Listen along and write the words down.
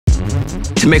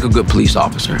To make a good police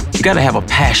officer, you gotta have a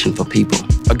passion for people.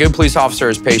 A good police officer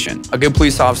is patient. A good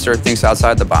police officer thinks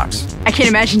outside the box. I can't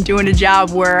imagine doing a job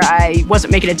where I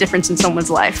wasn't making a difference in someone's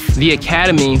life. The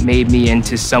academy made me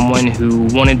into someone who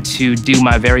wanted to do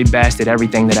my very best at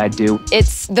everything that I do.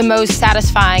 It's the most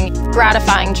satisfying,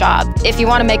 gratifying job. If you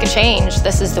want to make a change,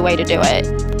 this is the way to do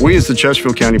it. We as the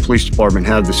Chesterfield County Police Department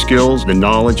have the skills, the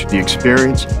knowledge, the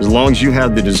experience. As long as you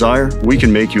have the desire, we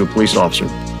can make you a police officer.